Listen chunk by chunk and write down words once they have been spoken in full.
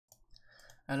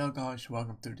Hello guys,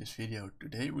 welcome to this video.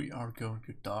 Today we are going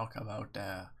to talk about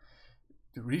the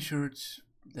research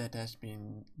that has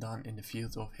been done in the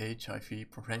field of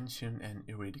HIV prevention and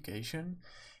eradication.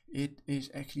 It is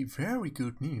actually very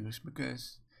good news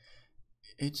because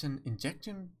it's an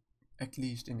injection, at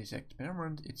least in this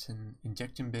experiment, it's an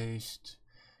injection based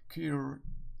cure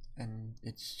and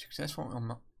it's successful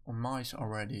on mice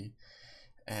already.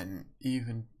 And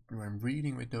even when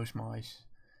breeding with those mice,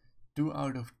 2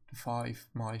 out of the 5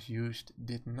 mice used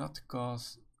did not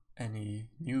cause any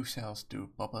new cells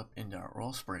to pop up in their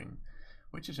offspring,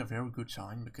 which is a very good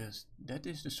sign because that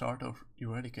is the start of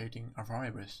eradicating a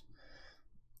virus.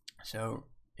 So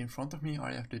in front of me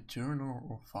I have the Journal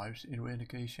of Virus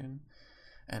Eradication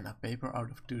and a paper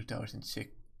out of 2006.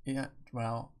 Yeah,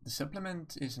 well, the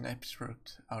supplement is an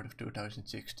abstract out of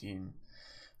 2016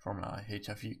 from a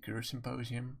HIV cure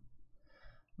symposium,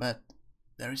 but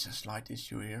there is a slight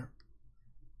issue here.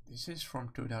 This is from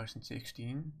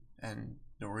 2016 and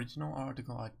the original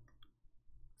article I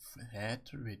had,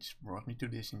 which brought me to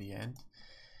this in the end,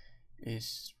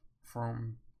 is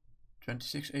from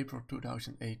 26 April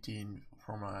 2018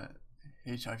 from a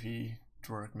HIV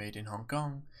drug made in Hong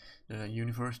Kong, the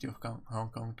University of Hong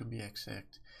Kong to be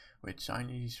exact, with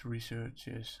Chinese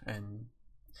researchers and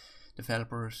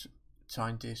developers,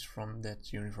 scientists from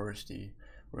that university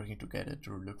working together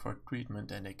to look for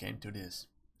treatment, and they came to this.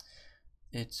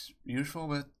 It's useful,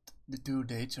 but the two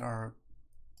dates are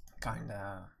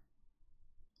kinda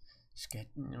sketchy.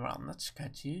 Well, not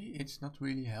sketchy, it's not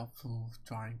really helpful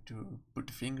trying to put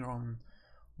the finger on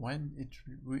when it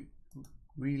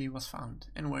really was found.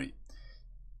 Anyway,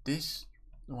 this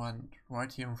one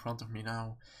right here in front of me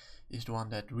now is the one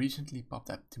that recently popped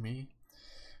up to me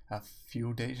a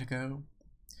few days ago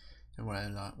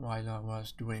while I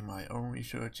was doing my own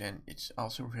research, and it's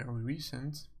also very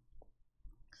recent.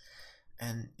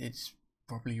 And it's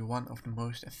probably one of the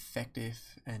most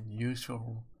effective and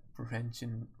useful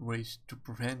prevention ways to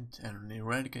prevent and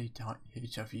eradicate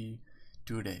HIV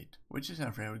to date, which is a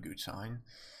very good sign.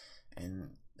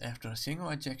 And after a single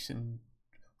injection,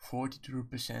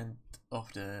 42%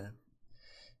 of the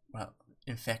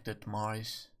infected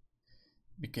mice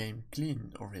became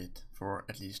clean of it for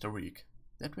at least a week.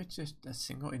 That was just a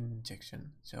single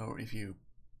injection. So if you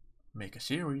make a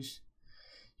series,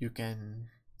 you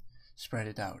can spread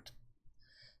it out.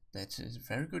 That's a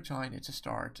very good sign, it's a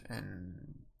start.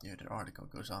 And the other article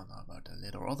goes on about a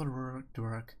little other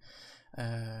work.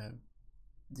 The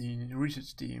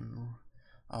research team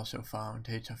also found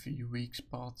HIV weak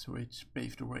spots, which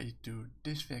paved the way to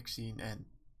this vaccine and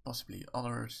possibly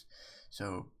others.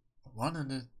 So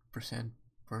 100%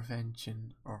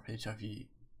 prevention of HIV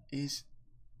is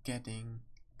getting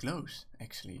close,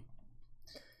 actually.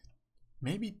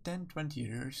 Maybe 10-20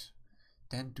 years,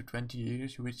 10 to 20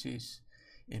 years, which is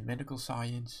in medical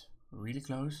science really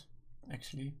close,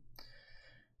 actually,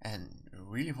 and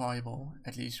really viable.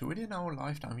 At least within our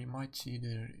lifetime we might see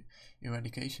the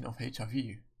eradication of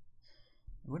HIV.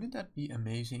 Wouldn't that be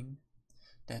amazing,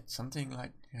 that something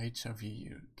like HIV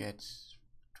gets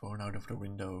thrown out of the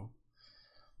window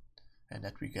and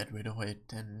that we get rid of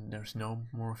it and there's no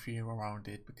more fear around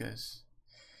it? Because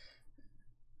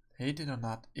hate it or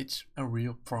not, it's a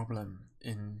real problem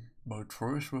in both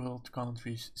first world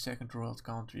countries, second world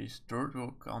countries, third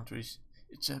world countries.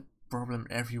 It's a problem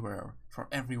everywhere, for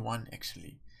everyone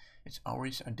actually. It's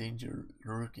always a danger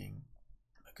lurking,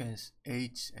 because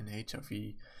AIDS and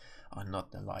HIV are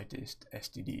not the lightest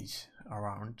STDs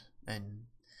around, and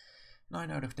 9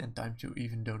 out of 10 times you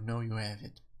even don't know you have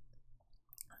it.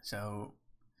 So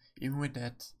even with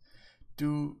that,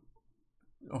 2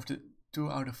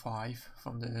 out of 5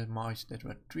 from the mice that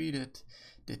were treated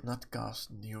did not cause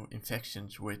new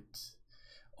infections with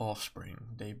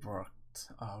offspring they brought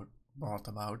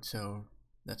about, so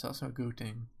that's also a good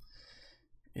thing.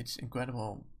 It's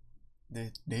incredible.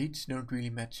 The dates don't really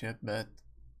match up, but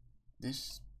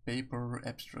this paper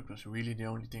abstract was really the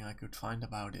only thing I could find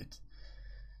about it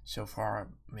so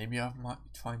far. Maybe I might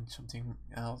find something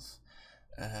else.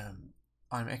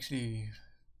 I'm actually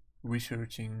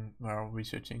looking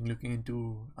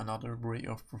into another way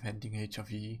of preventing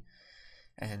HIV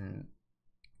and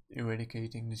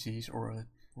eradicating disease, or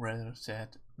rather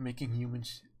said, making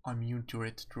humans immune to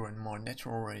it through a more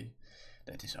natural way.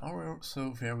 That is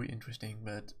also very interesting,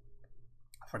 but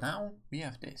for now we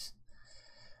have this.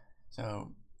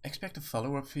 So expect a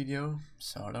follow-up video,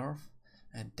 sort of.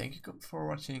 And thank you for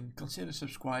watching. Consider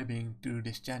subscribing to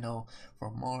this channel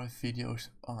for more videos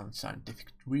on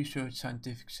scientific research,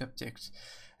 scientific subjects,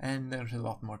 and there's a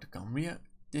lot more to come.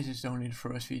 This is only the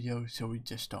first video, so we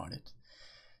just started.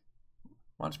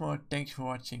 Once more, thanks for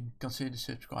watching, consider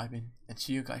subscribing, and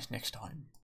see you guys next time.